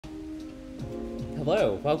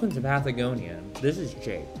Hello, welcome to Pathagonia. This is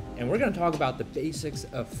Jake, and we're going to talk about the basics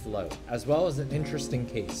of flow, as well as an interesting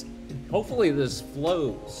case. Hopefully this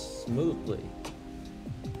flows smoothly.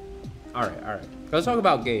 Alright. Let's talk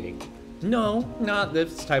about gating. No, not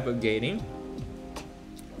this type of gating.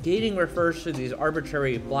 Gating refers to these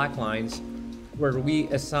arbitrary black lines where we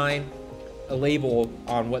assign a label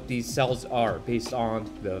on what these cells are based on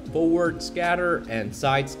the forward scatter and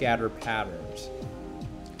side scatter patterns.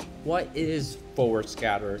 What is forward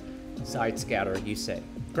scatter, side scatter, you say?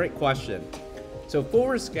 Great question. So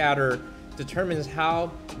forward scatter determines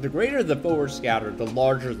how, the greater the forward scatter, the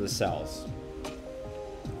larger the cells.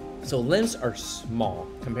 So lymphs are small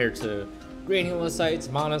compared to granulocytes,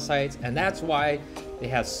 monocytes, and that's why they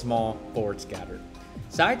have small forward scatter.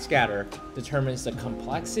 Side scatter determines the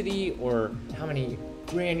complexity or how many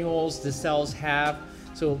granules the cells have.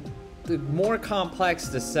 So the more complex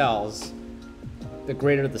the cells, the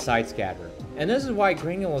greater the side scatter. And this is why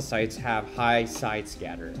granulocytes have high side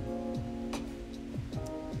scatter.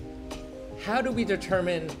 How do we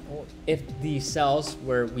determine if the cells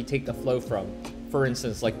where we take the flow from, for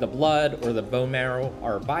instance, like the blood or the bone marrow,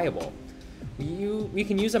 are viable? We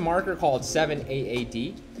can use a marker called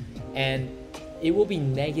 7-AAD, and it will be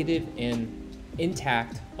negative in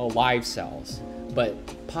intact, alive cells, but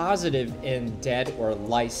positive in dead or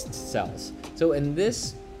lysed cells. So in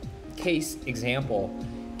this case example,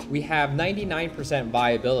 we have 99%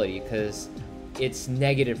 viability because it's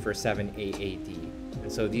negative for 7-AAD.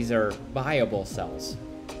 And so these are viable cells.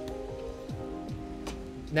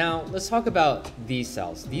 Now let's talk about these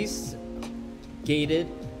cells. These gated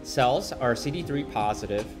cells are CD3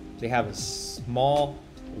 positive. They have a small,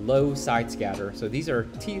 low side scatter. So these are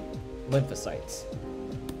T lymphocytes.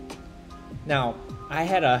 Now, I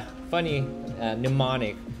had a funny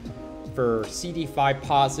mnemonic for CD5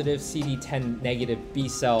 positive, CD10 negative B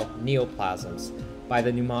cell neoplasms by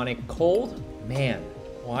the mnemonic cold man.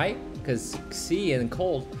 Why? Because C in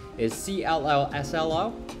cold is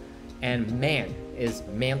CLL-SLL, and man is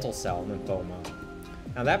mantle cell lymphoma.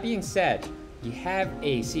 Now that being said, you have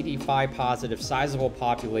a CD5 positive sizable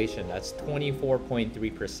population, that's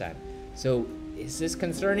 24.3%. So is this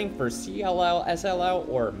concerning for CLL-SLL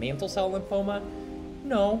or mantle cell lymphoma?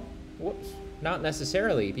 No, not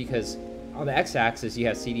necessarily, because on the x-axis you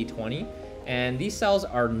have CD20, and these cells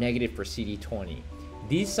are negative for CD20.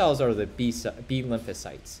 These cells are the B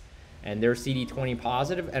lymphocytes, and they're CD20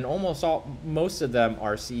 positive, and most of them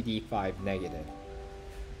are CD5 negative.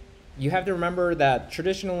 You have to remember that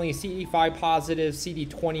traditionally CD5 positive,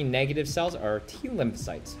 CD20 negative cells are T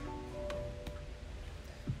lymphocytes.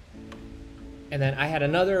 And then I had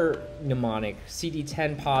another mnemonic,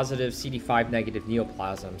 CD10 positive, CD5 negative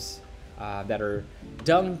neoplasms that are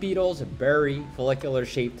dung beetles bury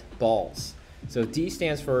follicular-shaped balls. So D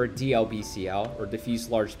stands for DLBCL, or diffuse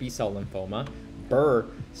large B-cell lymphoma. BUR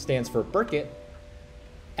stands for Burkitt.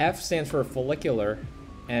 F stands for follicular,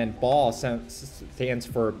 and ball stands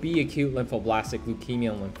for B acute lymphoblastic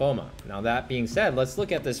leukemia lymphoma. Now that being said, let's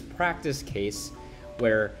look at this practice case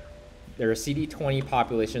where there are CD20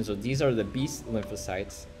 populations, so these are the B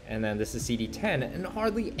lymphocytes, and then this is CD10, and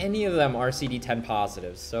hardly any of them are CD10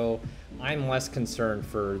 positive, so I'm less concerned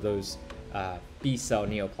for those B cell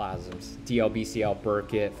neoplasms, DLBCL,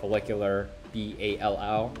 Burkitt, follicular,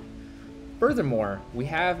 BALL. Furthermore, we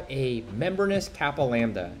have a membranous kappa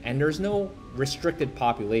lambda, and there's no restricted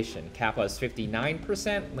population. Kappa is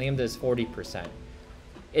 59%, lambda is 40%.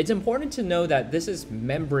 It's important to know that this is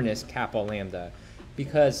membranous kappa lambda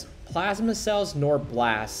because plasma cells nor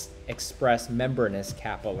blasts express membranous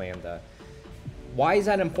kappa lambda. Why is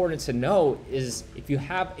that important to know is if you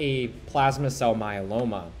have a plasma cell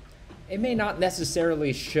myeloma, it may not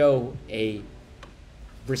necessarily show a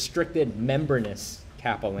restricted membranous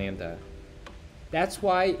kappa lambda. That's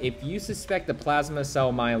why if you suspect a plasma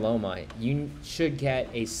cell myeloma, you should get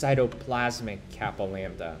a cytoplasmic kappa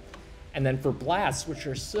lambda. And then for blasts, which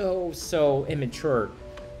are so immature,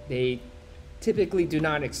 they typically do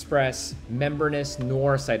not express membranous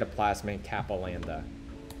nor cytoplasmic kappa lambda.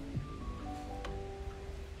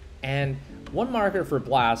 And one marker for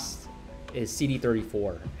blasts is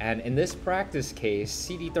CD34, and in this practice case,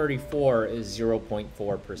 CD34 is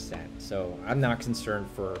 0.4%. So I'm not concerned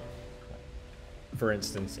for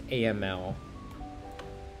instance, AML.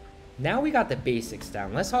 Now we got the basics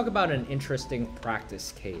down. Let's talk about an interesting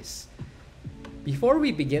practice case. Before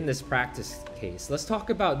we begin this practice case, let's talk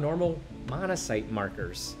about normal monocyte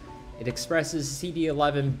markers. It expresses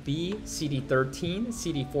CD11B, CD13,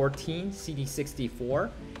 CD14, CD64,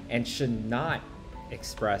 and should not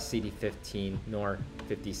express CD15 nor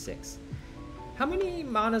 56. How many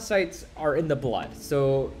monocytes are in the blood?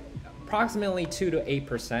 So approximately 2 to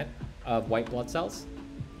 8% of white blood cells.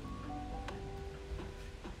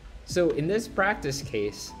 So in this practice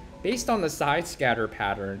case, based on the side scatter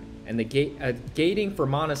pattern, and the gating for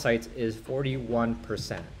monocytes is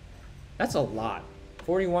 41%. That's a lot.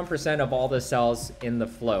 41% of all the cells in the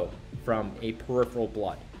flow from a peripheral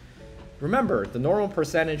blood. Remember, the normal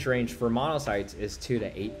percentage range for monocytes is 2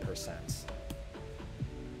 to 8%.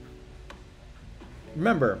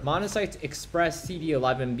 Remember, monocytes express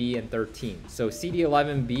CD11B and 13. So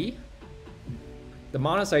CD11B, the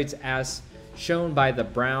monocytes as shown by the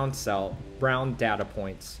brown data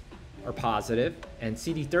points are positive, and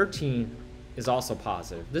CD13 is also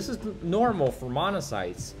positive. This is normal for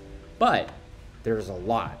monocytes, but there's a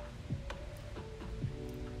lot.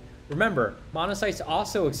 Remember, monocytes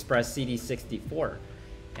also express CD64,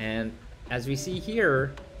 and as we see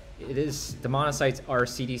here, the monocytes are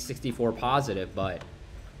CD64 positive, but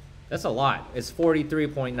that's a lot. It's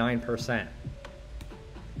 43.9%.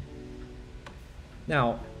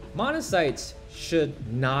 Now, monocytes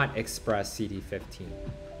should not express CD15,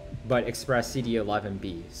 but express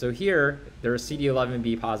CD11B. So here, there's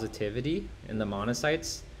CD11B positivity in the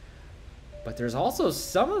monocytes, but there's also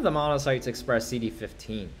some of the monocytes express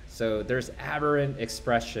CD15. So there's aberrant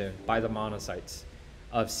expression by the monocytes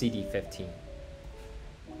of CD15.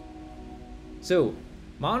 So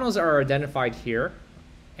monos are identified here,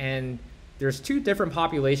 and there's two different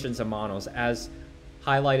populations of monos as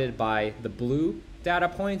highlighted by the blue data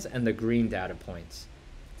points and the green data points.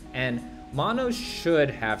 And monos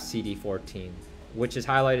should have CD14, which is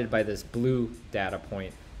highlighted by this blue data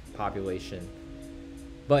point population.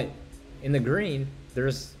 But in the green,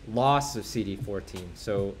 there's loss of CD14.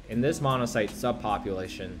 So in this monocyte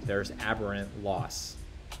subpopulation, there's aberrant loss.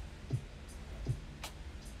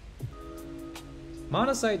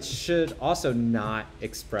 Monocytes should also not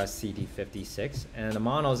express CD56, and the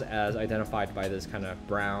monos, as identified by this kind of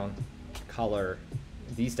brown color,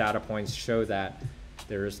 these data points show that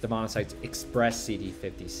the monocytes express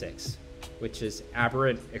CD56, which is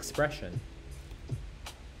aberrant expression.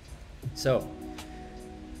 So,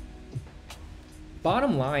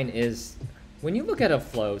 bottom line is, when you look at a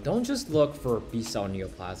flow, don't just look for B-cell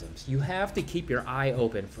neoplasms. You have to keep your eye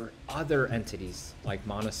open for other entities like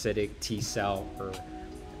monocytic T-cell or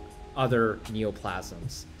other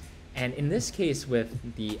neoplasms. And in this case,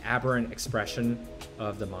 with the aberrant expression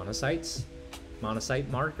of the monocyte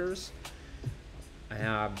markers,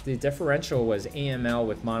 the differential was AML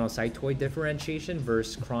with monocytoid differentiation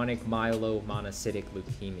versus chronic myelomonocytic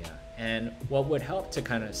leukemia. And what would help to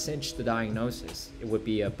kind of cinch the diagnosis, it would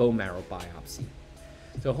be a bone marrow biopsy.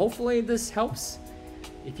 So hopefully this helps.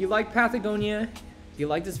 If you like Pathagonia, if you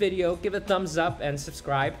like this video, give it a thumbs up and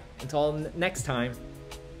subscribe. Until next time,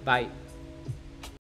 bye.